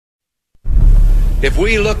if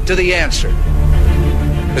we look to the answer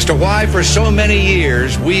as to why for so many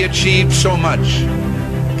years we achieved so much,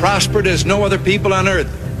 prospered as no other people on earth,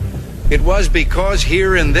 it was because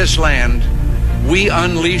here in this land we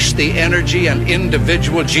unleashed the energy and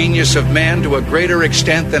individual genius of man to a greater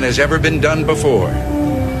extent than has ever been done before.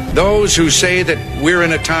 Those who say that we're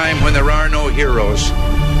in a time when there are no heroes,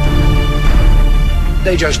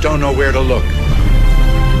 they just don't know where to look.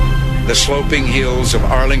 The sloping hills of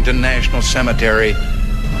Arlington National Cemetery,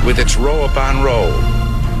 with its row upon row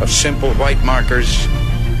of simple white markers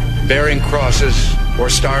bearing crosses or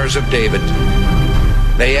stars of David,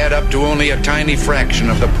 they add up to only a tiny fraction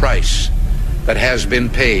of the price that has been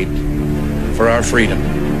paid for our freedom.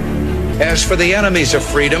 As for the enemies of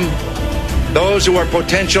freedom, those who are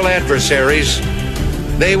potential adversaries,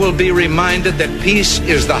 they will be reminded that peace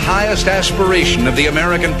is the highest aspiration of the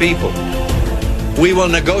American people. We will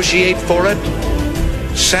negotiate for it,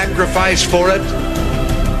 sacrifice for it.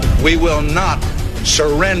 We will not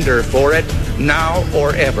surrender for it now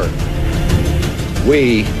or ever.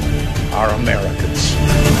 We are Americans.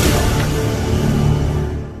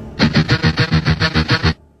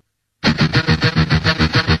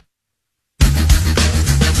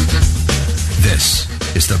 This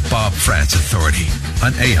is the Bob Frantz Authority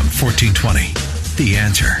on AM 1420. The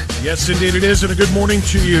Answer. Yes, indeed it is, and a good morning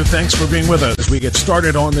to you. Thanks for being with us as we get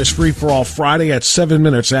started on this free-for-all Friday at 7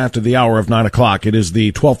 minutes after the hour of 9 o'clock. It is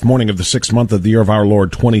the 12th morning of the 6th month of the year of our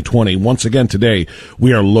Lord 2020. Once again today,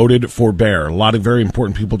 we are loaded for bear. A lot of very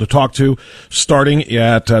important people to talk to. Starting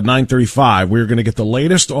at 9:35, we're going to get the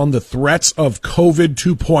latest on the threats of COVID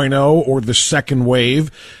 2.0 or the second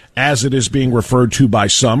wave, as it is being referred to by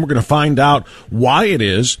some. We're going to find out why it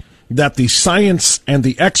is that the science and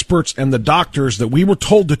the experts and the doctors that we were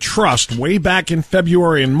told to trust way back in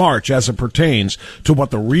February and March as it pertains to what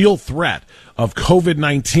the real threat of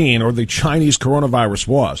COVID-19 or the Chinese coronavirus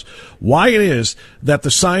was, why it is that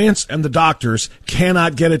the science and the doctors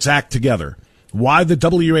cannot get its act together. Why the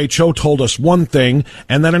WHO told us one thing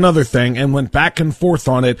and then another thing and went back and forth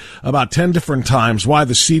on it about 10 different times. Why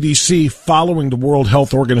the CDC, following the World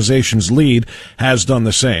Health Organization's lead, has done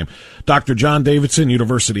the same. Dr. Jon Davidson,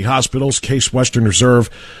 University Hospitals, Case Western Reserve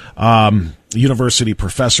University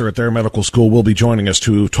professor at their medical school, will be joining us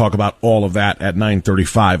to talk about all of that at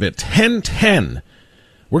 9:35. At 10:10,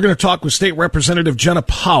 we're going to talk with State Representative Jenna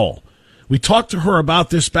Powell. We talked to her about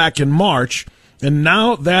this back in March. And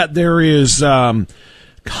now that there is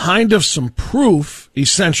kind of some proof,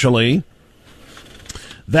 essentially,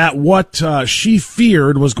 that what she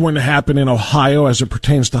feared was going to happen in Ohio as it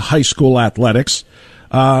pertains to high school athletics,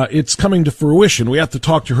 it's coming to fruition. We have to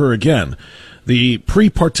talk to her again. The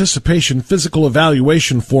pre-participation physical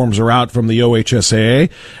evaluation forms are out from the OHSAA,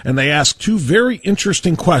 and they ask two very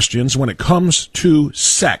interesting questions when it comes to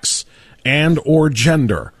sex and or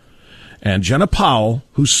gender. And Jenna Powell,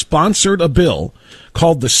 who sponsored a bill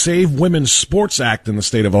called the Save Women's Sports Act in the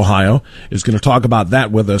state of Ohio, is going to talk about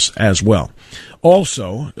that with us as well.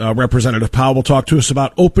 Also, Representative Powell will talk to us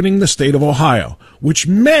about opening the state of Ohio, which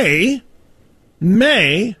may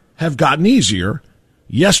have gotten easier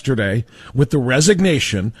yesterday with the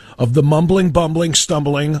resignation of the mumbling, bumbling,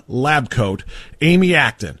 stumbling lab coat, Amy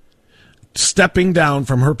Acton, stepping down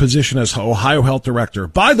from her position as Ohio Health Director.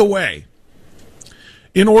 By the way,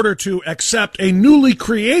 in order to accept a newly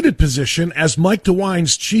created position as Mike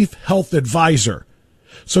DeWine's chief health advisor.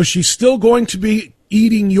 So she's still going to be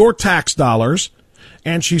eating your tax dollars,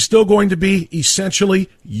 and she's still going to be essentially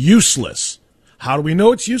useless. How do we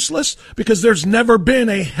know it's useless? Because there's never been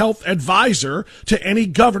a health advisor to any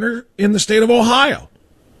governor in the state of Ohio.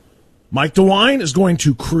 Mike DeWine is going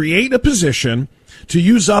to create a position to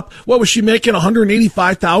use up, what was she making,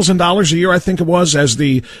 $185,000 a year, I think it was, as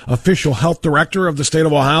the official health director of the state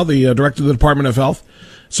of Ohio, the director of the Department of Health.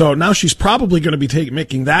 So now she's probably going to be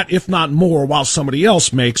making that, if not more, while somebody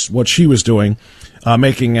else makes what she was doing,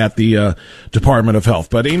 making at the Department of Health.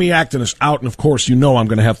 But Amy Acton is out, and of course, you know I'm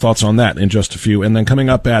going to have thoughts on that in just a few. And then coming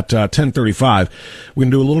up at 10:35, we're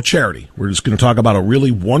going to do a little charity. We're just going to talk about a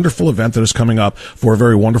really wonderful event that is coming up for a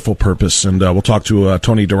very wonderful purpose. And we'll talk to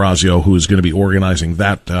Tony DeRazio, who is going to be organizing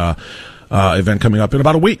that event coming up in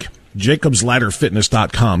about a week.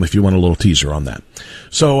 JacobsLadderFitness.com if you want a little teaser on that.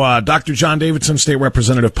 So Dr. Jon Davidson, State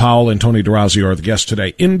Representative Powell, and Tony DeRazio are the guests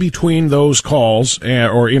today. In between those calls,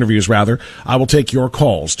 or interviews rather, I will take your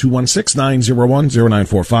calls.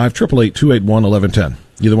 216-901-0945, 888-281-1110.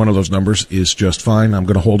 Either one of those numbers is just fine. I'm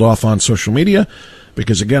going to hold off on social media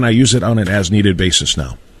because, again, I use it on an as-needed basis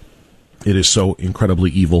now. It is so incredibly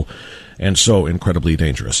evil and so incredibly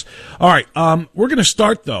dangerous. All right, we're going to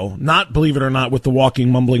start, though, not, believe it or not, with the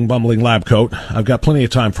walking, mumbling, bumbling lab coat. I've got plenty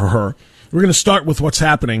of time for her. We're going to start with what's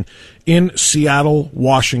happening in Seattle,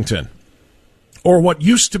 Washington, or what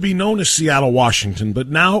used to be known as Seattle, Washington, but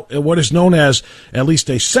now what is known as, at least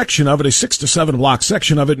a section of it, a 6 to 7 block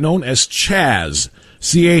section of it, known as CHAZ,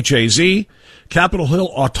 C-H-A-Z, Capitol Hill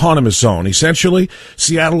Autonomous Zone. Essentially,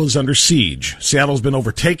 Seattle is under siege. Seattle's been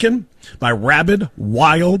overtaken by rabid,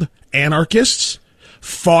 wild anarchists,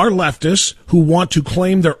 far leftists who want to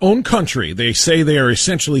claim their own country. They say they are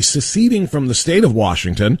essentially seceding from the state of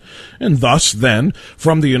Washington, and thus, then,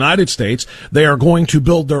 from the United States. They are going to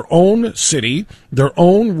build their own city, their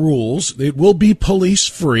own rules. It will be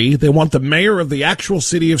police-free. They want the mayor of the actual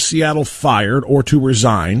city of Seattle fired or to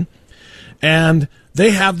resign, and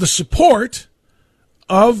they have the support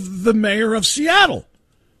of the mayor of Seattle.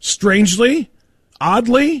 Strangely,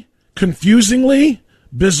 oddly, confusingly,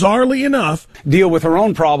 bizarrely enough, deal with her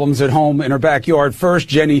own problems at home in her backyard. First,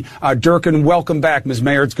 Jenny Durkin, welcome back, Ms.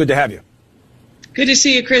 Mayor. It's good to have you. Good to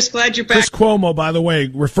see you, Chris. Glad you're back. Chris Cuomo, by the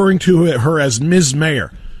way, referring to her as Ms.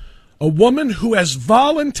 Mayor, a woman who has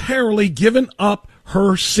voluntarily given up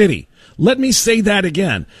her city. Let me say that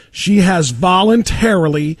again. She has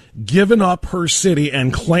voluntarily given up her city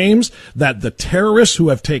and claims that the terrorists who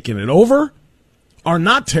have taken it over are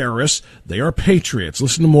not terrorists, they are patriots.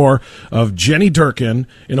 Listen to more of Jenny Durkin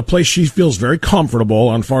in a place she feels very comfortable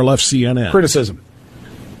on far-left CNN. Criticism.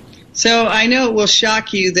 So I know it will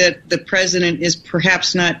shock you that the president is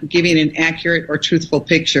perhaps not giving an accurate or truthful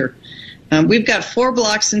picture. We've got 4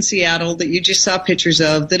 blocks in Seattle that you just saw pictures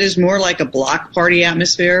of that is more like a block party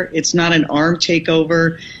atmosphere. It's not an armed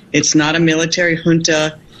takeover. It's not a military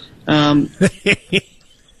junta.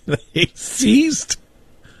 They seized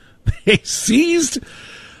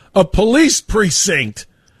a police precinct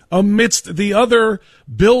amidst the other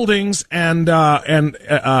buildings and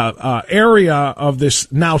area of this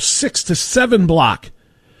now 6 to 7 block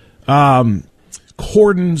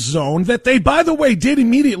cordon zone that they, by the way, did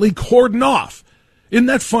immediately cordon off. Isn't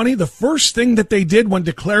that funny? The first thing that they did when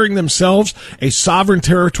declaring themselves a sovereign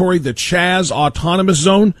territory, the Chaz Autonomous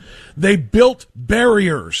Zone, they built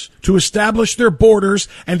barriers to establish their borders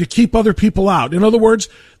and to keep other people out. In other words,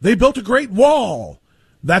 they built a great wall.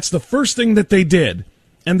 That's the first thing that they did.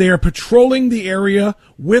 And they are patrolling the area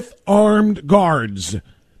with armed guards.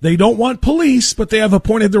 They don't want police, but they have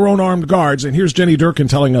appointed their own armed guards. And here's Jenny Durkin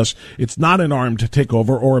telling us it's not an armed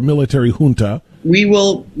takeover or a military junta. We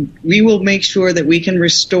will make sure that we can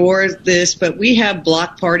restore this, but we have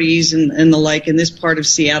block parties and the like in this part of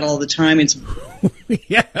Seattle all the time. It's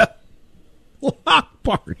yeah, block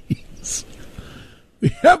parties. We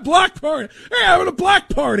have block party. Hey, having a block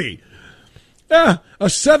party. Yeah, a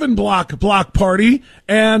 7-block block party,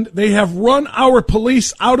 and they have run our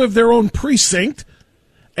police out of their own precinct.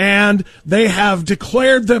 And they have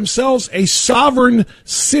declared themselves a sovereign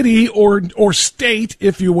city or state,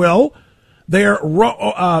 if you will. They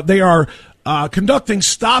are conducting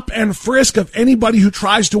stop and frisk of anybody who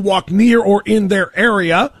tries to walk near or in their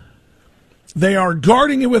area. They are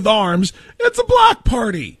guarding it with arms. It's a block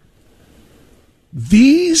party.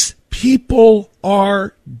 These people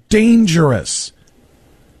are dangerous.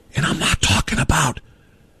 And I'm not talking about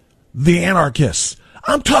the anarchists.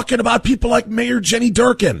 I'm talking about people like Mayor Jenny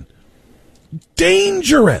Durkin.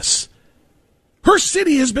 Dangerous. Her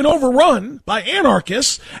city has been overrun by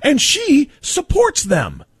anarchists, and she supports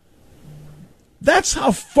them. That's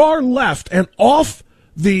how far left and off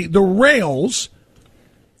the rails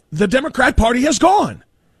the Democrat Party has gone.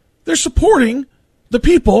 They're supporting the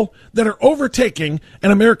people that are overtaking an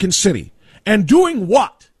American city. And doing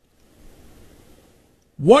what?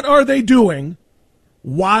 What are they doing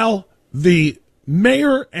while the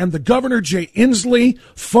mayor and the governor, Jay Inslee,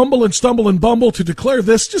 fumble and stumble and bumble to declare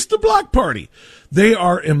this just a block party? They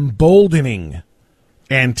are emboldening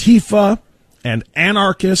Antifa and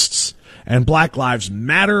anarchists and Black Lives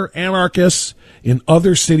Matter anarchists in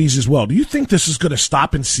other cities as well. Do you think this is going to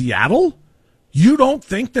stop in Seattle? You don't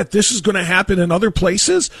think that this is going to happen in other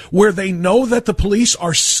places where they know that the police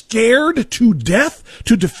are scared to death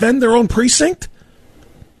to defend their own precinct?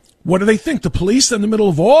 What do they think? The police, in the middle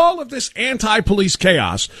of all of this anti-police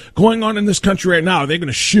chaos going on in this country right now, are they going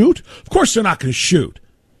to shoot? Of course they're not going to shoot.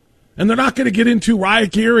 And they're not going to get into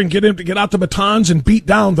riot gear and get out the batons and beat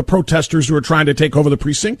down the protesters who are trying to take over the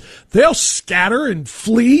precinct. They'll scatter and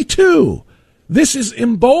flee too. This is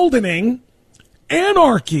emboldening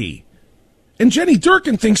anarchy. And Jenny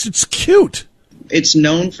Durkin thinks it's cute. It's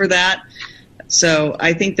known for that. So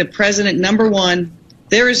I think the president, number one,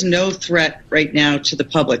 there is no threat right now to the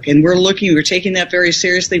public. And we're taking that very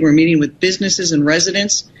seriously. We're meeting with businesses and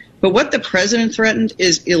residents. But what the president threatened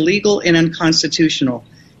is illegal and unconstitutional.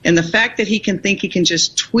 And the fact that he can think he can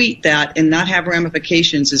just tweet that and not have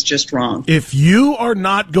ramifications is just wrong. If you are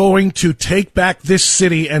not going to take back this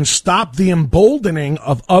city and stop the emboldening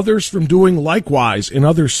of others from doing likewise in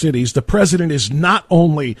other cities, the president is not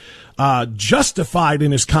only justified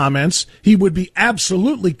in his comments, he would be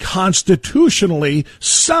absolutely constitutionally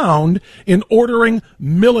sound in ordering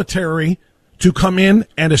military to come in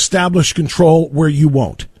and establish control where you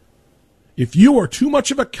won't. If you are too much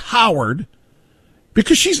of a coward,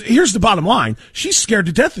 because here's the bottom line, she's scared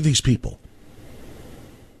to death of these people.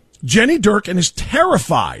 Jenny Durkan is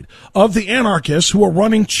terrified of the anarchists who are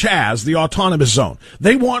running Chaz, the autonomous zone.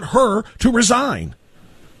 They want her to resign.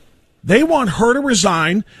 They want her to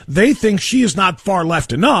resign. They think she is not far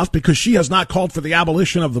left enough because she has not called for the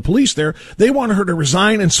abolition of the police there. They want her to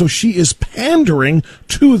resign, and so she is pandering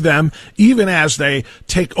to them even as they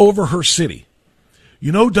take over her city.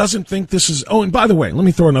 You know, doesn't think this is... Oh, and by the way, let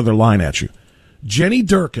me throw another line at you. Jenny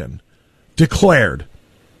Durkan declared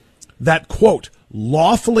that, quote,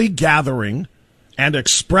 lawfully gathering and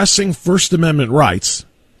expressing First Amendment rights.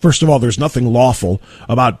 First of all, there's nothing lawful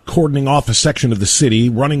about cordoning off a section of the city,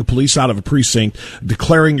 running police out of a precinct,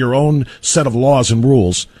 declaring your own set of laws and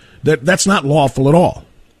rules. That's not lawful at all.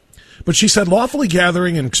 But she said lawfully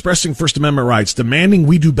gathering and expressing First Amendment rights, demanding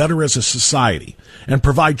we do better as a society and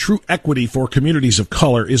provide true equity for communities of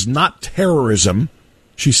color is not terrorism,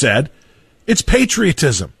 she said. It's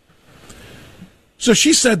patriotism. So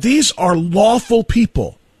she said these are lawful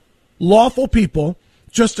people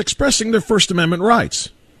just expressing their First Amendment rights.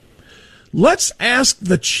 Let's ask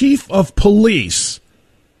the chief of police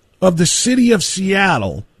of the city of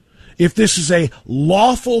Seattle if this is a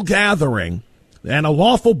lawful gathering and a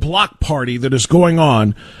lawful block party that is going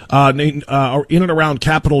on in and around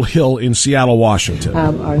Capitol Hill in Seattle, Washington.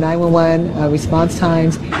 Our 911 response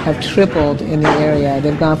times have tripled in the area.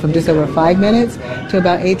 They've gone from just over 5 minutes to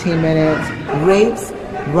about 18 minutes. Rapes,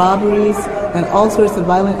 robberies, and all sorts of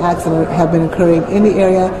violent acts have been occurring in the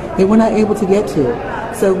area that we're not able to get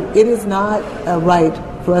to. So it is not right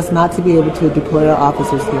for us not to be able to deploy our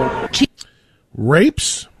officers here.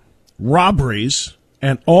 Rapes, robberies,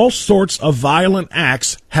 and all sorts of violent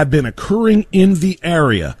acts have been occurring in the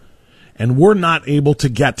area, and we're not able to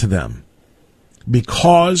get to them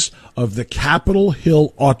because of the Capitol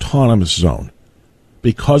Hill Autonomous Zone,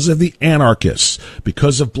 because of the anarchists,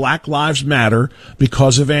 because of Black Lives Matter,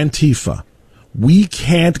 because of Antifa. We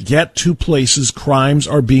can't get to places crimes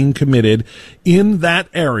are being committed in that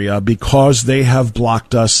area because they have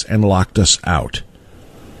blocked us and locked us out.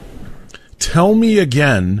 Tell me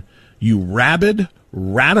again, you rabid,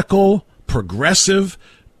 radical, progressive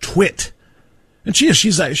twit. And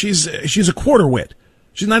she's a quarter wit.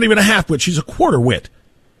 She's not even a half wit. She's a quarter wit.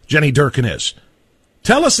 Jenny Durkan is.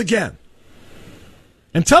 Tell us again.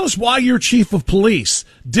 And tell us why your chief of police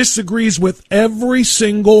disagrees with every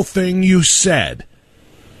single thing you said.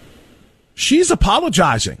 She's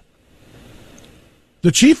apologizing.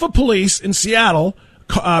 The chief of police in Seattle,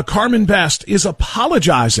 Carmen Best, is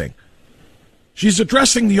apologizing. She's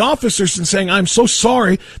addressing the officers and saying, I'm so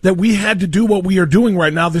sorry that we had to do what we are doing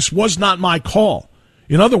right now. This was not my call.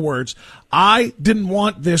 In other words, I didn't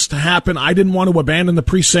want this to happen. I didn't want to abandon the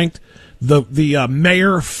precinct. The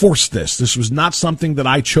mayor forced this. This was not something that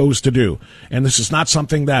I chose to do. And this is not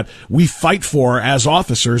something that we fight for as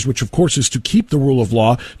officers, which of course is to keep the rule of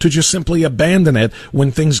law, to just simply abandon it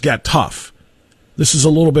when things get tough. This is a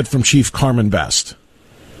little bit from Chief Carmen Best.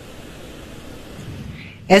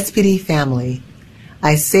 SPD family,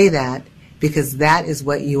 I say that because that is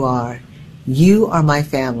what you are. You are my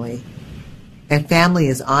family. And family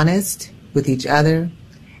is honest with each other.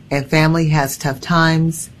 And family has tough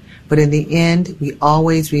times. But in the end, we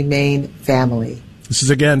always remain family. This is,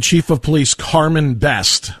 again, Chief of Police Carmen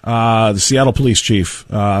Best, the Seattle Police Chief,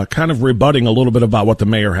 kind of rebutting a little bit about what the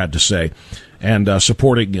mayor had to say and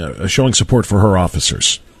showing support for her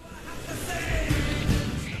officers.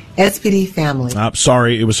 SPD family.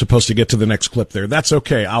 Sorry, it was supposed to get to the next clip there. That's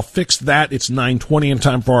okay. I'll fix that. It's 9:20 in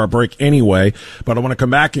time for our break anyway. But I want to come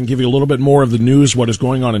back and give you a little bit more of the news, what is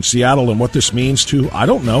going on in Seattle and what this means to, I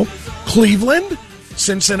don't know, Cleveland?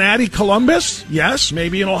 Cincinnati, Columbus? Yes,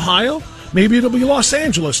 maybe in Ohio. Maybe it'll be Los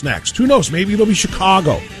Angeles next. Who knows? Maybe it'll be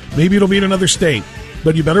Chicago. Maybe it'll be in another state.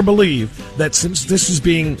 But you better believe that since this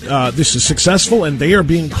is successful and they are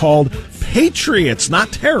being called patriots,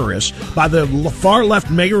 not terrorists, by the far left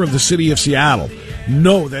mayor of the city of Seattle,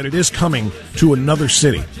 know that it is coming to another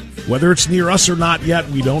city. Whether it's near us or not yet,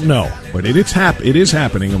 we don't know. But it is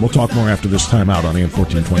happening, and we'll talk more after this time out on AM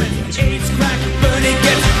 1420.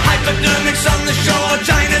 Hypodermics on the shore,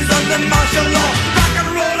 China's on the martial law, rock and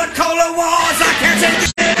roll.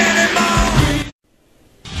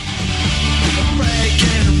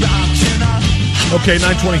 Okay,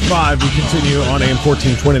 9:25. We continue on AM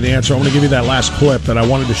 1420. The Answer. I want to give you that last clip that I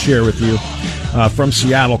wanted to share with you from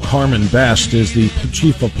Seattle. Carmen Best is the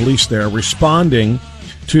chief of police there, responding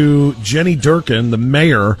to Jenny Durkin, the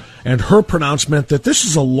mayor, and her pronouncement that this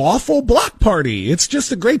is a lawful block party. It's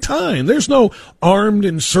just a great time. There's no armed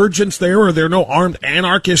insurgents there, or there are no armed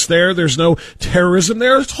anarchists there. There's no terrorism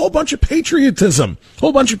there. It's a whole bunch of patriotism. A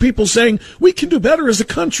whole bunch of people saying, we can do better as a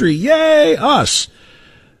country. Yay, us.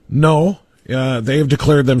 No. They have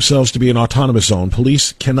declared themselves to be an autonomous zone.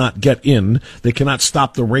 Police cannot get in. They cannot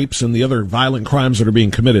stop the rapes and the other violent crimes that are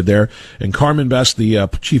being committed there. And Carmen Best, the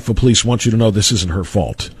chief of police, wants you to know this isn't her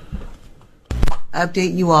fault.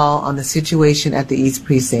 Update you all on the situation at the East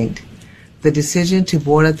Precinct. The decision to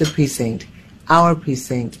board up the precinct, our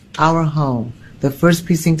home, the first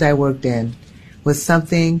precinct I worked in, was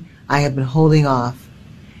something I have been holding off.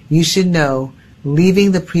 You should know,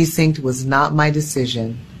 leaving the precinct was not my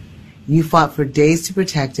decision. You fought for days to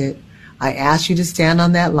protect it. I asked you to stand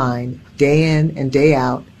on that line, day in and day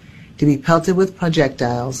out, to be pelted with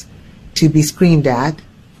projectiles, to be screamed at,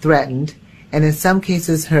 threatened, and in some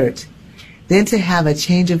cases hurt. Then to have a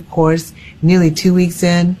change of course nearly 2 weeks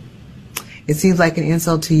in, it seems like an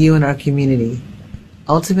insult to you and our community.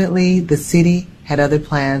 Ultimately, the city had other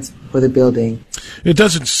plans for the building. It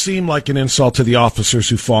doesn't seem like an insult to the officers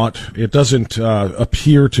who fought. It doesn't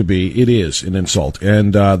appear to be. It is an insult.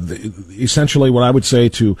 And essentially what I would say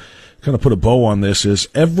to kind of put a bow on this is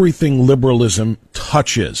everything liberalism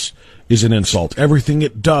touches is an insult. Everything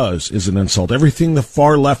it does is an insult. Everything the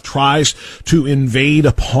far left tries to invade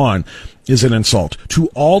upon is an insult to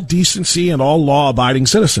all decency and all law-abiding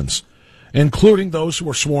citizens, including those who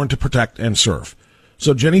are sworn to protect and serve.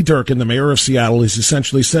 So Jenny Durkin, the mayor of Seattle, has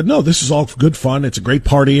essentially said, no, this is all good fun. It's a great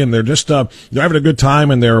party, and they're just they're having a good time,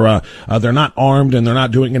 and they're not armed, and they're not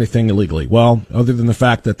doing anything illegally. Well, other than the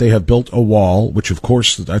fact that they have built a wall, which of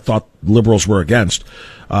course I thought liberals were against,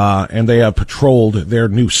 and they have patrolled their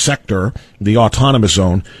new sector, the autonomous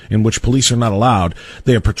zone, in which police are not allowed.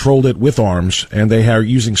 They have patrolled it with arms, and they are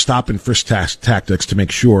using stop and frisk tactics to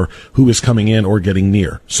make sure who is coming in or getting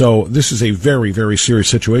near. So this is a very, very serious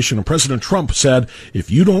situation. And President Trump said, if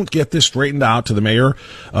you don't get this straightened out to the mayor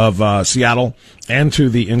of Seattle and to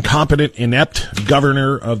the incompetent, inept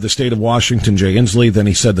governor of the state of Washington, Jay Inslee, then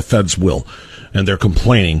he said the feds will. And they're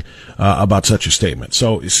complaining about such a statement.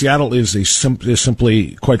 So Seattle is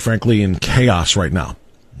simply, quite frankly, in chaos right now.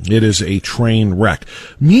 It is a train wreck.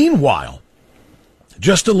 Meanwhile,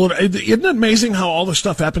 just a little, isn't it amazing how all this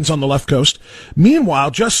stuff happens on the left coast?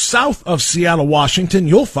 Meanwhile, just south of Seattle, Washington,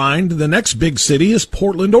 you'll find the next big city is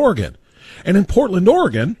Portland, Oregon. And in Portland,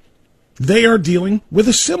 Oregon, they are dealing with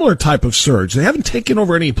a similar type of surge. They haven't taken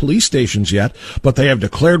over any police stations yet, but they have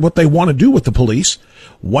declared what they want to do with the police.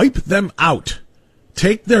 Wipe them out.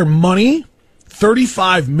 Take their money,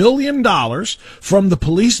 $35 million from the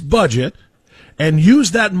police budget, and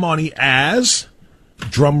use that money as,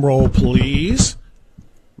 drumroll please,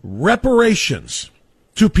 reparations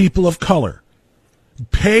to people of color.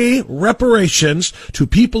 Pay reparations to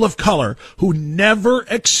people of color who never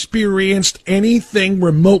experienced anything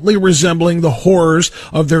remotely resembling the horrors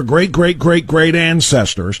of their great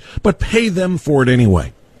ancestors, but pay them for it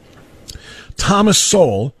anyway. Thomas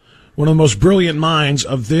Sowell, one of the most brilliant minds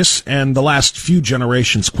of this and the last few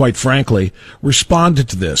generations, quite frankly, responded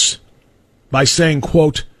to this by saying,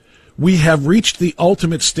 quote, "We have reached the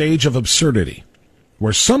ultimate stage of absurdity,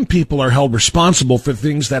 where some people are held responsible for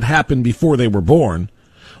things that happened before they were born,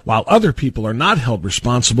 while other people are not held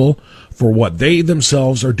responsible for what they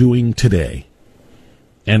themselves are doing today."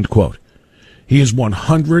 End quote. He is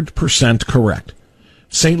 100% correct.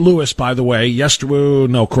 St. Louis, by the way,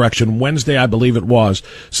 Wednesday, I believe it was,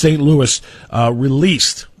 St. Louis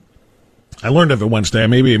released, I learned of it Wednesday,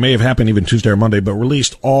 maybe it may have happened even Tuesday or Monday, but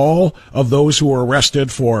released all of those who were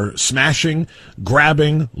arrested for smashing,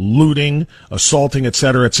 grabbing, looting, assaulting,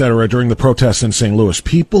 etc., during the protests in St. Louis.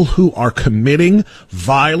 People who are committing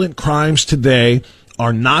violent crimes today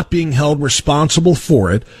are not being held responsible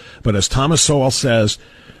for it, but as Thomas Sowell says,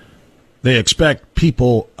 they expect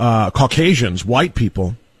people, Caucasians, white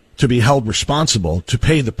people, to be held responsible to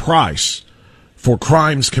pay the price for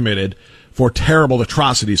crimes committed, for terrible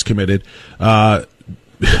atrocities committed a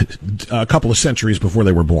couple of centuries before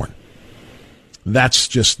they were born. That's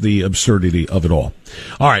just the absurdity of it all.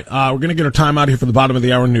 All right, we're going to get our time out here for the bottom of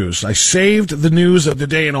the hour news. I saved the news of the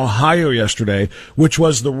day in Ohio yesterday, which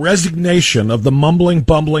was the resignation of the mumbling,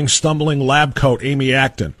 bumbling, stumbling lab coat Amy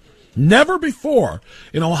Acton. Never before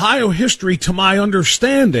in Ohio history, to my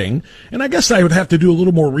understanding, and I guess I would have to do a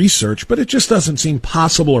little more research, but it just doesn't seem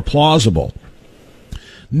possible or plausible.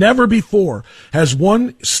 Never before has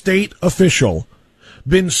one state official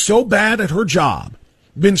been so bad at her job,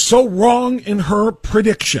 been so wrong in her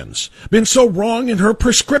predictions, been so wrong in her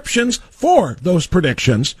prescriptions for those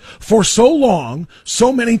predictions for so long,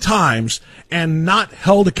 so many times, and not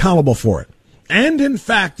held accountable for it. And, in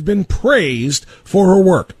fact, been praised for her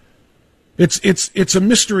work. It's a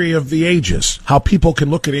mystery of the ages, how people can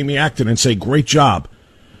look at Amy Acton and say, great job.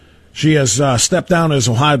 She has stepped down as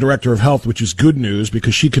Ohio Director of Health, which is good news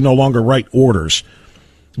because she can no longer write orders.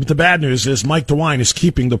 But the bad news is Mike DeWine is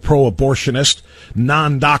keeping the pro-abortionist,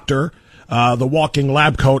 non-doctor, the walking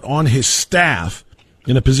lab coat on his staff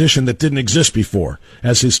in a position that didn't exist before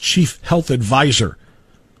as his chief health advisor.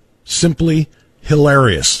 Simply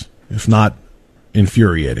hilarious, if not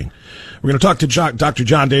infuriating. We're going to talk to Dr.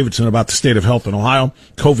 Jon Davidson about the state of health in Ohio,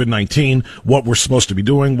 COVID-19, what we're supposed to be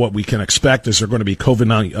doing, what we can expect. Is there going to be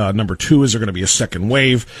COVID number 2? Is there going to be a second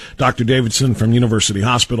wave? Dr. Davidson from University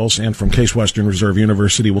Hospitals and from Case Western Reserve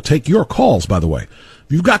University will take your calls, by the way. If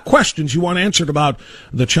you've got questions you want answered about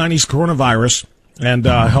the Chinese coronavirus and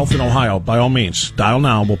health in Ohio, by all means, dial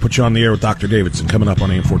now. We'll put you on the air with Dr. Davidson coming up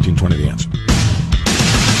on AM 1420 The Answer.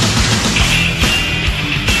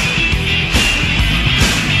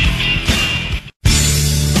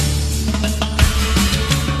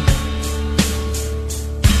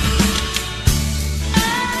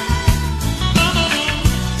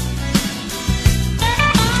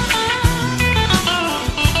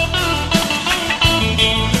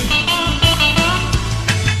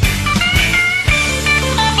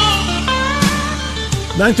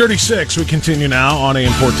 9:36, we continue now on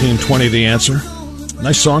AM 1420 The Answer.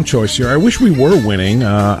 Nice song choice here. I wish we were winning.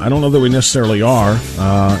 I don't know that we necessarily are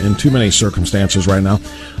in too many circumstances right now.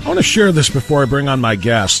 I want to share this before I bring on my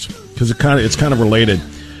guest because it's kind of related.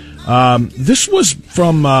 This was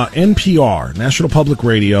from NPR, National Public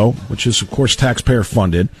Radio, which is, of course, taxpayer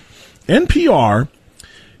funded. NPR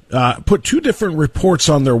put two different reports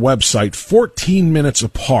on their website 14 minutes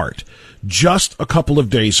apart just a couple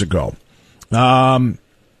of days ago.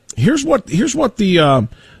 Here's what the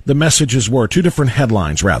messages were. Two different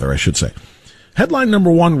headlines, rather, I should say. Headline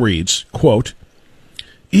number one reads, quote,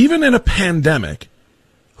 even in a pandemic,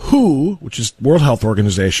 WHO, which is World Health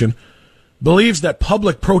Organization, believes that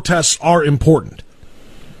public protests are important.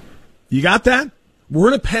 You got that? We're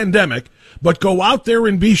in a pandemic, but go out there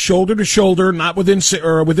and be shoulder to shoulder, not within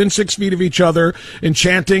 6 feet of each other, and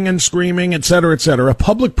chanting and screaming, et cetera, et cetera.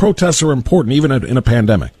 Public protests are important, even in a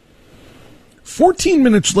pandemic. 14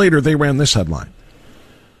 minutes later, they ran this headline.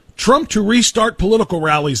 Trump to restart political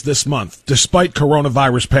rallies this month, despite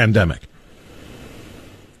coronavirus pandemic.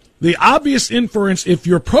 The obvious inference, if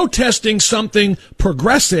you're protesting something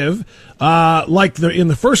progressive, like in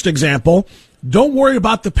the first example, don't worry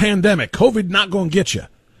about the pandemic. COVID not going to get you.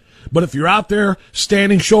 But if you're out there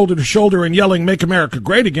standing shoulder to shoulder and yelling, make America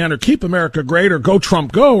great again, or keep America great, or go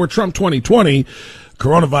Trump go, or Trump 2020,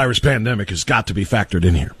 coronavirus pandemic has got to be factored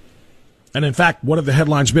in here. And in fact, what have the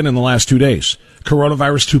headlines been in the last 2 days?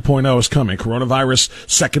 Coronavirus 2.0 is coming. Coronavirus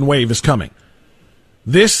second wave is coming.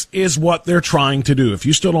 This is what they're trying to do. If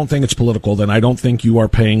you still don't think it's political, then I don't think you are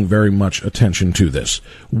paying very much attention to this.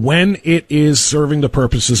 When it is serving the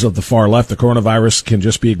purposes of the far left, the coronavirus can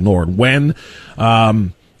just be ignored. When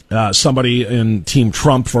somebody in Team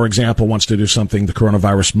Trump, for example, wants to do something, the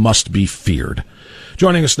coronavirus must be feared.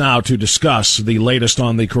 Joining us now to discuss the latest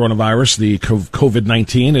on the coronavirus, the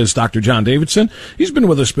COVID-19, is Dr. Jon Davidson. He's been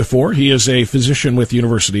with us before. He is a physician with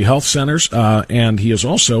University Health Centers, and he is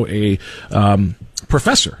also a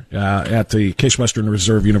professor at the Case Western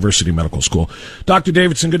Reserve University Medical School. Dr.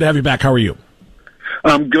 Davidson, good to have you back. How are you?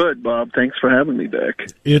 I'm good, Bob. Thanks for having me back.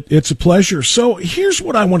 It's a pleasure. So here's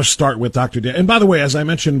what I want to start with, Dr. And by the way, as I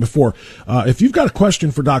mentioned before, if you've got a question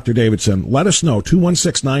for Dr. Davidson, let us know,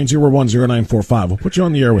 216-901-0945. We'll put you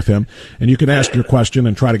on the air with him, and you can ask your question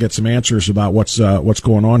and try to get some answers about what's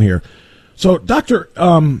going on here. So, Doctor,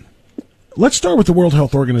 let's start with the World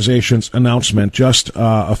Health Organization's announcement just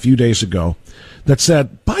a few days ago that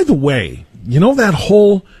said, by the way, you know that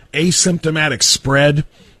whole asymptomatic spread?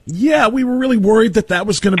 Yeah, we were really worried that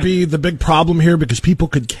was going to be the big problem here because people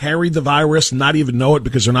could carry the virus and not even know it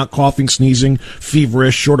because they're not coughing, sneezing,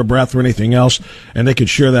 feverish, short of breath or anything else, and they could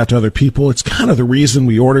share that to other people. It's kind of the reason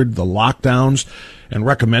we ordered the lockdowns and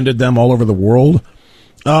recommended them all over the world.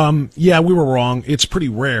 Yeah, we were wrong. It's pretty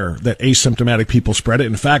rare that asymptomatic people spread it.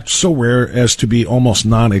 In fact, so rare as to be almost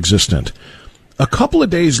non-existent. A couple of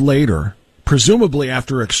days later, presumably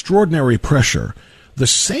after extraordinary pressure, the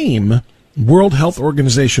same World Health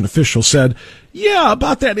Organization official said, yeah,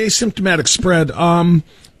 about that asymptomatic spread,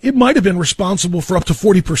 it might have been responsible for up to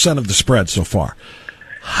 40% of the spread so far.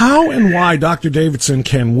 How and why, Dr. Davidson,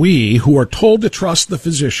 can we, who are told to trust the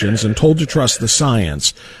physicians and told to trust the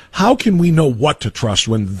science, how can we know what to trust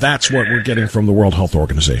when that's what we're getting from the World Health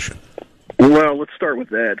Organization? Well, let's start with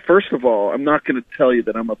that. First of all, I'm not going to tell you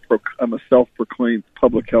that I'm a self-proclaimed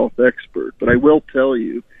public health expert, but I will tell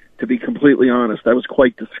you, to be completely honest, I was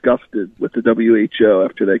quite disgusted with the WHO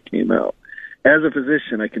after that came out. As a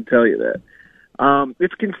physician, I can tell you that.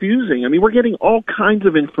 It's confusing. I mean, we're getting all kinds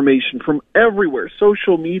of information from everywhere,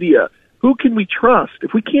 social media. Who can we trust?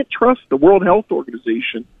 If we can't trust the World Health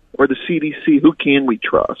Organization or the CDC, who can we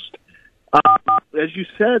trust? As you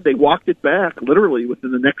said, they walked it back literally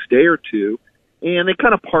within the next day or two, and they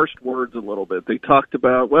kind of parsed words a little bit. They talked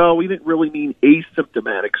about, well, we didn't really mean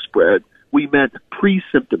asymptomatic spread. We meant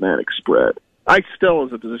pre-symptomatic spread. I still,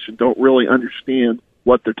 as a physician, don't really understand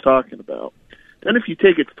what they're talking about. And if you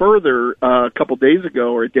take it further, a couple days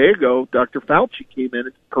ago or a day ago, Dr. Fauci came in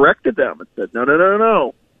and corrected them and said,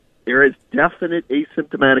 no. There is definite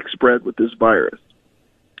asymptomatic spread with this virus.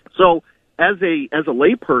 So as a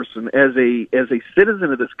layperson, as a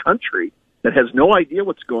citizen of this country that has no idea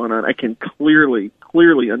what's going on, I can clearly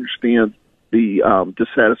understand the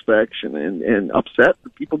dissatisfaction and upset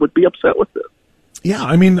that people would be upset with this. Yeah,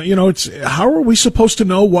 I mean, it's how are we supposed to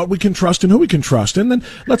know what we can trust and who we can trust? And then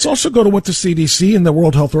let's also go to what the CDC and the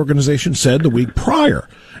World Health Organization said the week prior.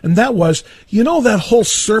 And that was, that whole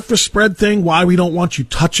surface spread thing, why we don't want you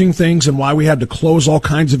touching things and why we had to close all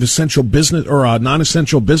kinds of essential business or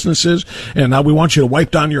non-essential businesses. And now we want you to wipe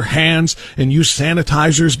down your hands and use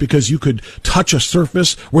sanitizers because you could touch a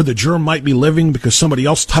surface where the germ might be living because somebody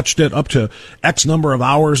else touched it up to X number of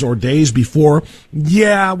hours or days before.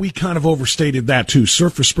 Yeah, we kind of overstated that too.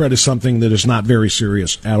 Surface spread is something that is not very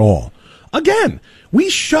serious at all. Again, we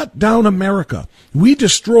shut down America. We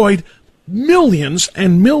destroyed millions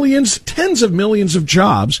and millions, tens of millions of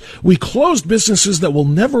jobs. We closed businesses that will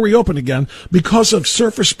never reopen again because of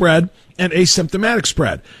surface spread and asymptomatic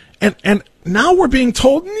spread. And now we're being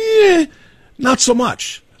told, not so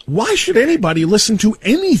much. Why should anybody listen to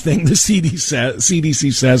anything the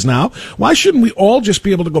CDC says now? Why shouldn't we all just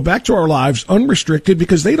be able to go back to our lives unrestricted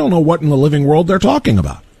because they don't know what in the living world they're talking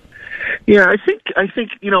about? Yeah, I think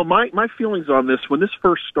my feelings on this, when this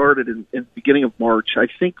first started in the beginning of March, I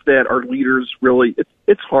think that our leaders really,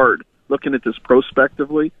 it's hard looking at this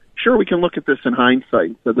prospectively. Sure, we can look at this in hindsight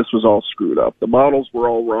and say this was all screwed up. The models were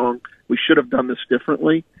all wrong. We should have done this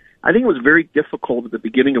differently. I think it was very difficult at the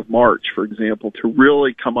beginning of March, for example, to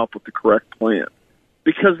really come up with the correct plan.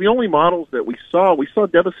 Because the only models that we saw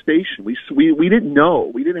devastation. We didn't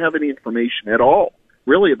know. We didn't have any information at all,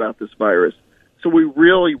 really, about this virus. So we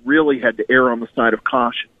really, really had to err on the side of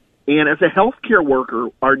caution. And as a healthcare worker,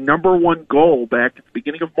 our number one goal back at the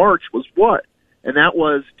beginning of March was what? And that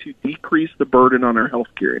was to decrease the burden on our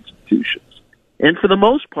healthcare institutions. And for the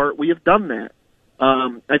most part, we have done that.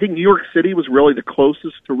 I think New York City was really the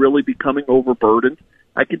closest to really becoming overburdened.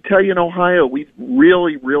 I can tell you in Ohio, we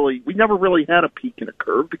never really had a peak in a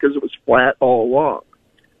curve because it was flat all along.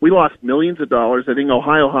 We lost millions of dollars. I think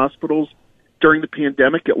Ohio hospitals during the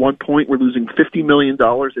pandemic at one point were losing $50 million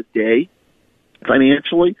a day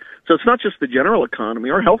financially. So it's not just the general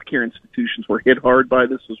economy. Our healthcare institutions were hit hard by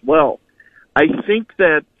this as well. I think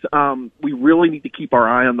that we really need to keep our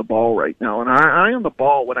eye on the ball right now. And our eye on the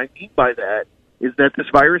ball, what I mean by that is that this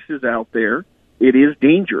virus is out there. It is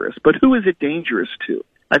dangerous. But who is it dangerous to?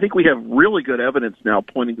 I think we have really good evidence now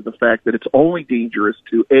pointing to the fact that it's only dangerous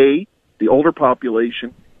to, A, the older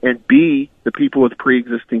population, and B, the people with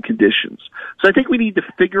pre-existing conditions. So I think we need to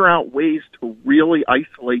figure out ways to really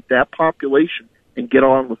isolate that population and get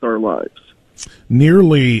on with our lives.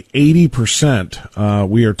 Nearly 80%,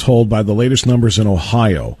 we are told by the latest numbers in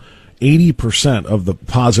Ohio, 80% of the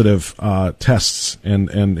positive tests and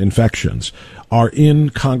infections are in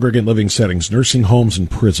congregate living settings, nursing homes and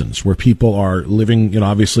prisons, where people are living,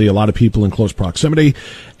 obviously a lot of people in close proximity,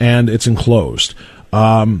 and it's enclosed.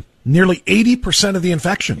 Nearly 80% of the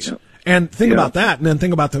infections. Yeah. And think about that, and then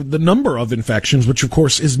think about the number of infections, which of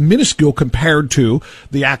course is minuscule compared to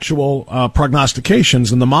the actual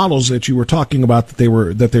prognostications and the models that you were talking about that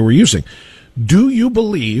they were using. Do you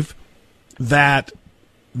believe that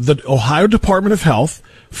the Ohio Department of Health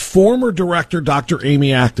former director Dr.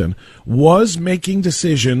 Amy Acton was making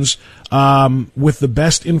decisions with the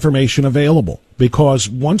best information available. Because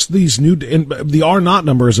once these the R-naught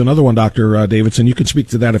number is another one, Dr. Davidson, you can speak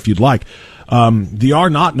to that if you'd like. The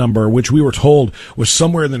R-naught number, which we were told was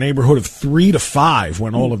somewhere in the neighborhood of 3 to 5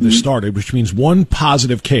 when all of this started, which means one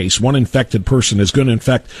positive case, one infected person is going to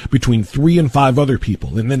infect between 3 and 5 other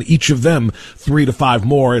people. And then each of them 3 to 5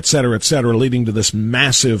 more, et cetera, leading to this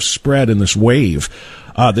massive spread and this wave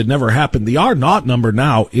that never happened. The R-naught number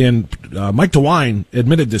now, Mike DeWine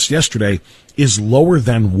admitted this yesterday, is lower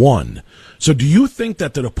than 1. So do you think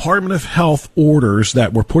that the Department of Health orders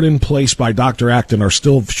that were put in place by Dr. Acton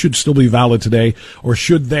should still be valid today, or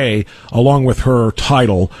should they, along with her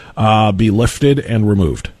title, be lifted and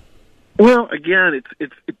removed? Well, again,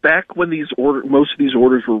 it's back when most of these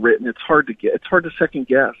orders were written. It's hard to second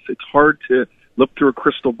guess. It's hard to look through a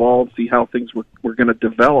crystal ball and see how things were going to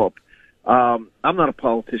develop. I'm not a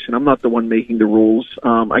politician. I'm not the one making the rules.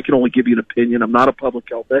 I can only give you an opinion. I'm not a public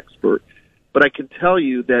health expert. But I can tell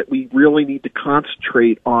you that we really need to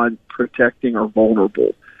concentrate on protecting our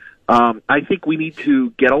vulnerable. I think we need to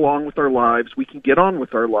get along with our lives. We can get on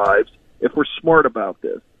with our lives if we're smart about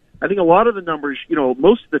this. I think a lot of the numbers,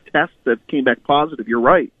 most of the tests that came back positive, you're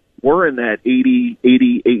right, were in that 80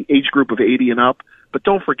 age group of 80 and up. But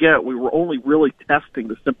don't forget, we were only really testing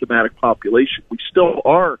the symptomatic population. We still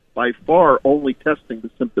are, by far, only testing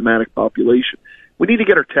the symptomatic population. We need to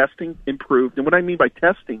get our testing improved. And what I mean by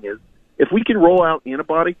testing is, if we can roll out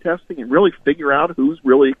antibody testing and really figure out who's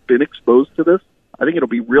really been exposed to this, I think it'll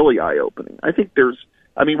be really eye-opening. I think we're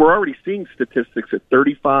already seeing statistics at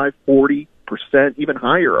 35, 40%, even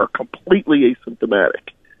higher, are completely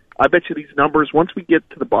asymptomatic. I bet you these numbers, once we get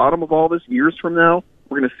to the bottom of all this years from now,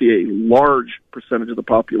 we're going to see a large percentage of the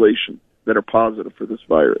population that are positive for this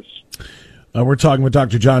virus. We're talking with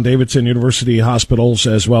Dr. Jon Davidson, University Hospitals,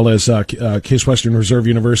 as well as Case Western Reserve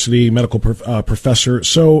University medical professor.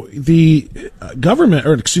 So the the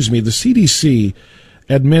CDC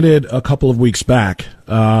admitted a couple of weeks back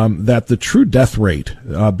that the true death rate,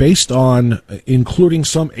 based on including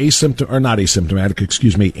some antibodies,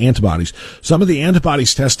 some of the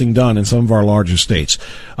antibodies testing done in some of our larger states,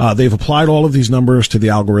 they've applied all of these numbers to the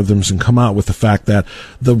algorithms and come out with the fact that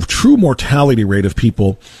the true mortality rate of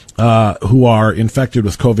people who are infected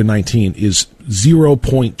with COVID-19 is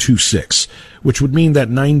 0.26, which would mean that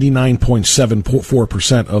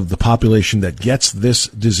 99.74% of the population that gets this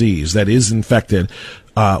disease, that is infected,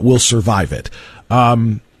 will survive it.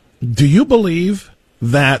 Do you believe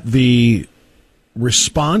that the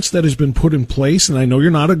response that has been put in place, and I know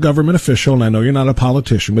you're not a government official and I know you're not a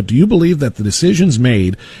politician, but do you believe that the decisions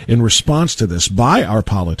made in response to this by our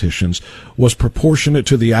politicians was proportionate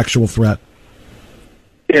to the actual threat?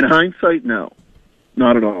 In hindsight, no,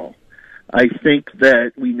 not at all. I think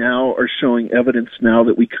that we now are showing evidence now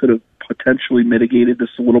that we could have potentially mitigated this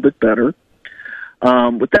a little bit better.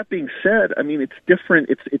 With that being said, it's different.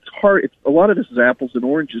 It's hard. A lot of this is apples and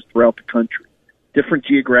oranges throughout the country. Different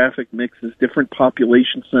geographic mixes, different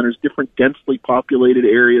population centers, different densely populated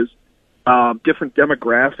areas, different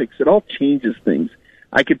demographics. It all changes things.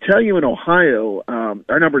 I could tell you in Ohio,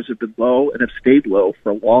 our numbers have been low and have stayed low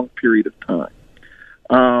for a long period of time.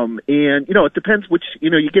 And it depends which,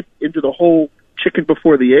 you get into the whole chicken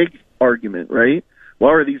before the egg argument, right?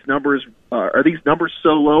 Well, are these numbers so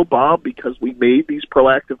low, Bob, because we made these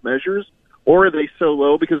proactive measures, or are they so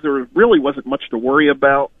low because there really wasn't much to worry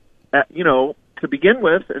about, to begin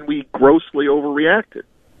with, and we grossly overreacted?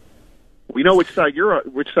 We know which side you're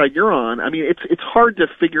on. It's hard to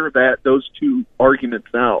figure those two arguments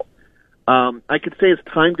out. I could say as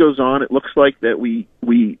time goes on, it looks like that we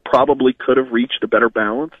probably could have reached a better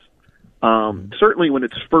balance. Certainly when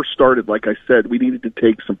it first started, like I said, we needed to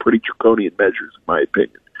take some pretty draconian measures, in my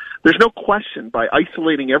opinion. There's no question by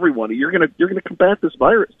isolating everyone, you're going to combat this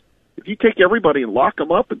virus. If you take everybody and lock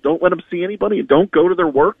them up and don't let them see anybody and don't go to their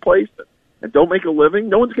workplace and don't make a living,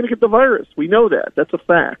 no one's going to get the virus. We know that. That's a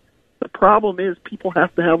fact. The problem is people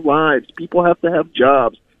have to have lives. People have to have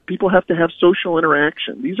jobs. People have to have social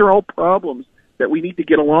interaction. These are all problems that we need to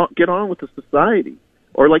get on with the society.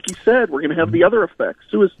 Or like you said, we're going to have the other effects: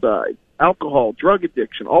 suicide, alcohol, drug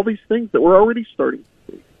addiction, all these things that we're already starting to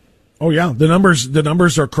see. Oh yeah, the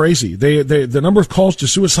numbers are crazy. The number of calls to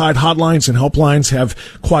suicide hotlines and helplines have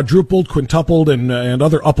quadrupled, quintupled, and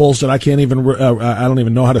other upples that I can't even I don't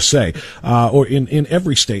even know how to say. Or in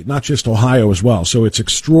every state, not just Ohio as well. So it's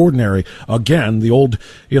extraordinary. Again, the old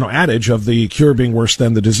adage of the cure being worse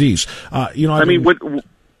than the disease.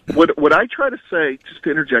 What I try to say, just to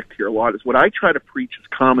interject here a lot, is what I try to preach is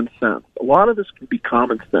common sense. A lot of this can be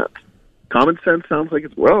common sense. Common sense sounds like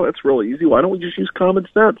that's really easy. Why don't we just use common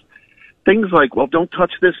sense? Things like, well, don't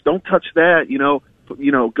touch this, don't touch that,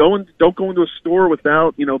 don't go into a store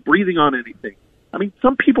without, breathing on anything. I mean,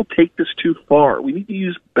 some people take this too far. We need to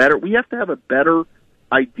use better. We have to have a better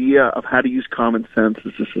idea of how to use common sense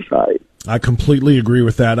as a society. I completely agree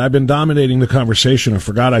with that. I've been dominating the conversation. I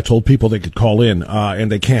forgot I told people they could call in,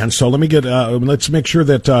 and they can. So let's make sure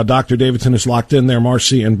that Dr. Davidson is locked in there,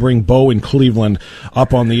 Marcy, and bring Bo in Cleveland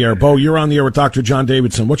up on the air. Bo, you're on the air with Dr. Jon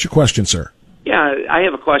Davidson. What's your question, sir? Yeah, I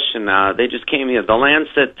have a question. They just came here. The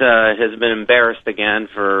Lancet has been embarrassed again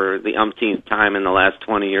for the umpteenth time in the last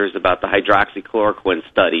 20 years about the hydroxychloroquine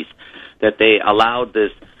studies, that they allowed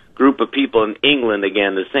this group of people in England,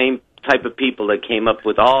 again, the same type of people that came up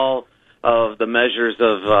with all of the measures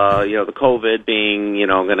of, the COVID being,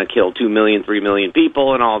 going to kill 2 million, 3 million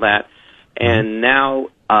people and all that. And now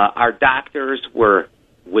our doctors were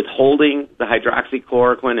withholding the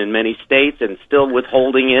hydroxychloroquine in many states and still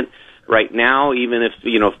withholding it right now, even if,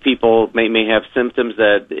 people may have symptoms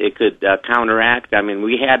that it could counteract. I mean,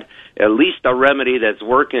 we had at least a remedy that's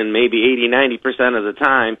working maybe 80-90% of the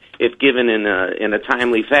time if given in a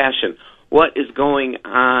timely fashion. What is going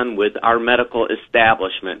on with our medical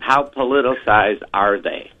establishment? How politicized are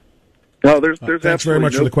they? Well, there's thanks very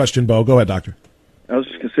much for the question, Bo. Go ahead, Doctor. I was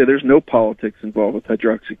just going to say there's no politics involved with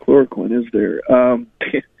hydroxychloroquine, is there?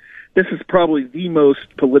 This is probably the most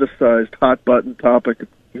politicized hot-button topic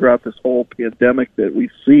throughout this whole pandemic that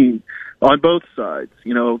we've seen on both sides.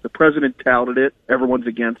 The president touted it. Everyone's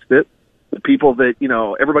against it. The people that,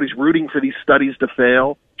 everybody's rooting for these studies to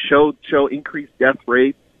fail, show increased death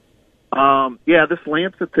rates. This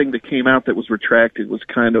Lancet thing that came out that was retracted was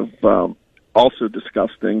kind of also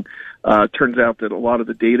disgusting. Turns out that a lot of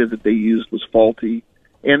the data that they used was faulty,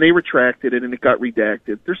 and they retracted it, and it got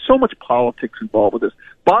redacted. There's so much politics involved with this.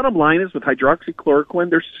 Bottom line is, with hydroxychloroquine,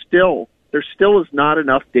 there still is not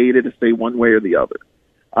enough data to say one way or the other.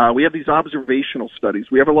 We have these observational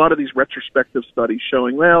studies. We have a lot of these retrospective studies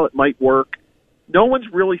showing, well, it might work. No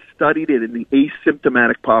one's really studied it in the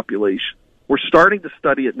asymptomatic population. We're starting to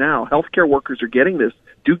study it now. Healthcare workers are getting this.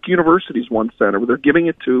 Duke University's one center where they're giving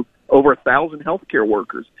it to over 1,000 healthcare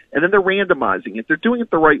workers, and then they're randomizing it. They're doing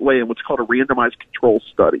it the right way in what's called a randomized control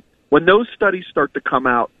study. When those studies start to come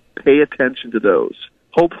out, pay attention to those.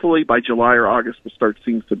 Hopefully by July or August we'll start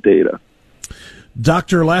seeing some data.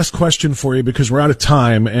 Doctor, last question for you because we're out of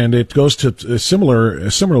time, and it goes to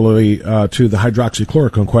similarly to the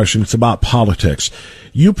hydroxychloroquine question. It's about politics.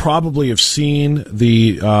 You probably have seen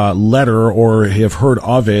the letter or have heard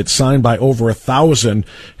of it signed by over 1,000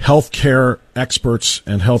 healthcare experts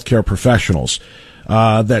and healthcare professionals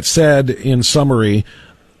that said, in summary,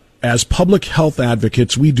 as public health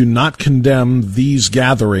advocates, we do not condemn these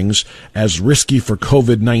gatherings as risky for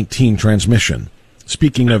COVID-19 transmission.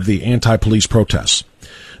 Speaking of the anti-police protests,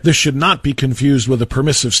 this should not be confused with a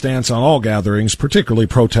permissive stance on all gatherings, particularly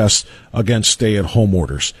protests against stay-at-home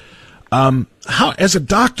orders. As a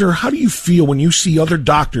doctor, how do you feel when you see other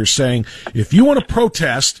doctors saying, if you want to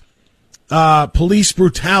protest police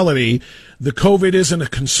brutality, the COVID isn't a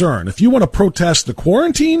concern. If you want to protest the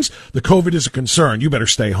quarantines, the COVID is a concern. You better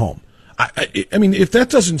stay home. I mean, if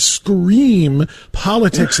that doesn't scream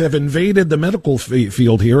politics have invaded the medical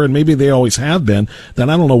field here, and maybe they always have been,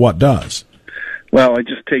 then I don't know what does. Well, I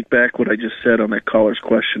just take back what I just said on that caller's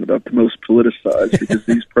question about the most politicized, because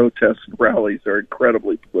these protests and rallies are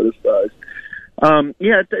incredibly politicized.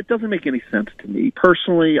 It doesn't make any sense to me.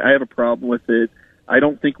 Personally, I have a problem with it. I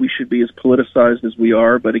don't think we should be as politicized as we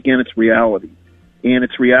are, but again, it's reality. And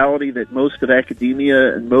it's reality that most of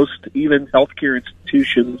academia and most even healthcare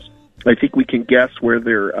institutions, I think we can guess where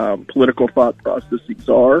their political thought processes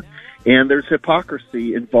are, and there's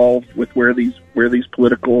hypocrisy involved with where these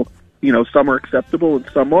political, some are acceptable and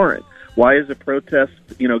some aren't. Why is a protest,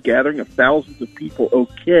 gathering of thousands of people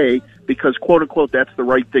okay? Because, quote unquote, that's the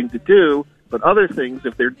right thing to do. But other things,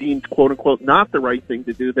 if they're deemed, quote unquote, not the right thing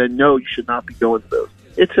to do, then no, you should not be going to those.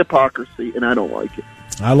 It's hypocrisy, and I don't like it.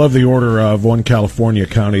 I love the order of one California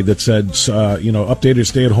county that said, updated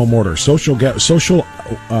stay-at-home order. Social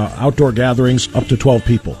outdoor gatherings up to 12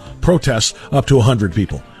 people. Protests up to 100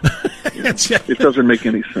 people. It doesn't make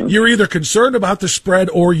any sense. You're either concerned about the spread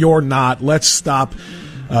or you're not. Let's stop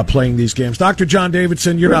playing these games. Dr. Jon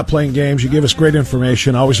Davidson, you're not playing games. You give us great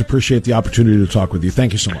information. I always appreciate the opportunity to talk with you.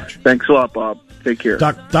 Thank you so much. Thanks a lot, Bob. Take care.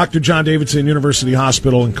 Dr. Jon Davidson, University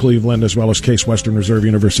Hospital in Cleveland, as well as Case Western Reserve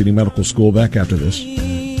University Medical School. Back after this.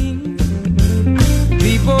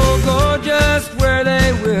 People go just where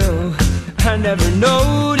they will. I never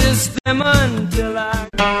noticed them until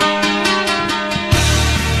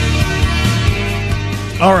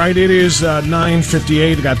All right, it is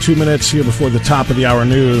 9:58. I got 2 minutes here before the top of the hour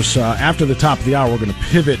news. After the top of the hour, we're going to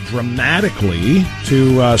pivot dramatically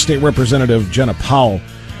to State Representative Jenna Powell.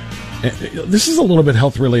 This is a little bit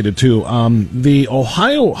health-related, too. The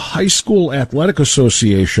Ohio High School Athletic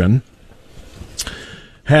Association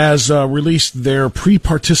has released their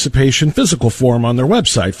pre-participation physical form on their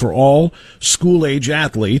website for all school-age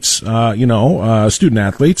athletes, student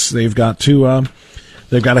athletes. They've got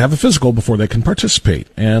to have a physical before they can participate.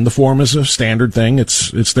 And the form is a standard thing.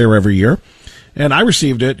 It's there every year. And I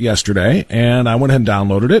received it yesterday, and I went ahead and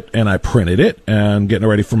downloaded it, and I printed it, and getting it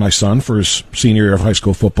ready for my son for his senior year of high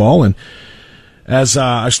school football. And as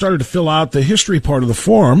I started to fill out the history part of the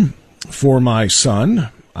form for my son,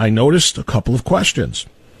 I noticed a couple of questions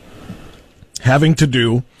having to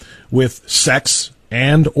do with sex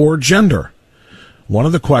and or gender. One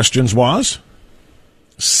of the questions was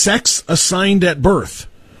sex assigned at birth,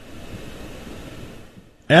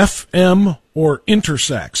 FM or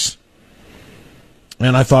intersex.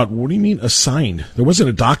 And I thought, what do you mean assigned? There wasn't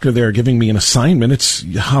a doctor there giving me an assignment. It's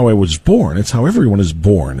how I was born. It's how everyone is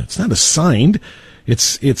born. It's not assigned.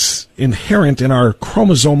 It's inherent in our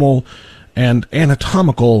chromosomal and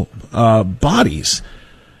anatomical bodies.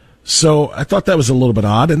 So I thought that was a little bit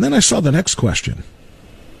odd. And then I saw the next question.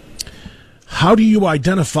 How do you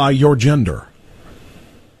identify your gender?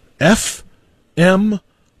 F, M,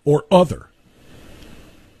 or other?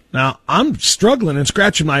 Now, I'm struggling and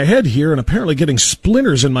scratching my head here and apparently getting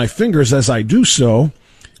splinters in my fingers as I do so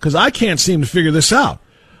because I can't seem to figure this out.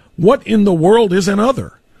 What in the world is an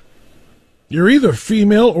other? You're either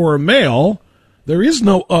female or a male. There is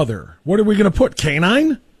no other. What are we going to put?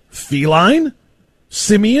 Canine? Feline?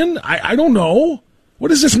 Simian? I don't know. What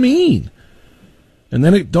does this mean? And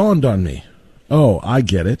then it dawned on me. Oh, I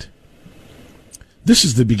get it. This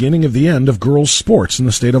is the beginning of the end of girls' sports in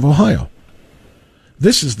the state of Ohio.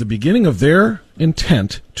 This is the beginning of their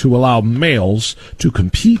intent to allow males to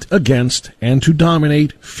compete against and to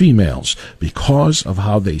dominate females because of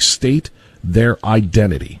how they state their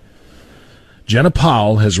identity. Jenna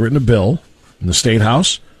Powell has written a bill in the State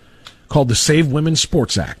House called the Save Women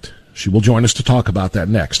Sports Act. She will join us to talk about that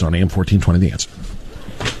next on AM 1420 The Answer.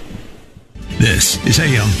 This is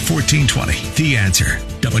AM 1420 The Answer.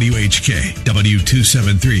 WHK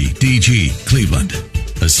W273 DG Cleveland.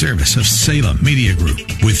 A service of Salem Media Group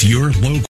with your local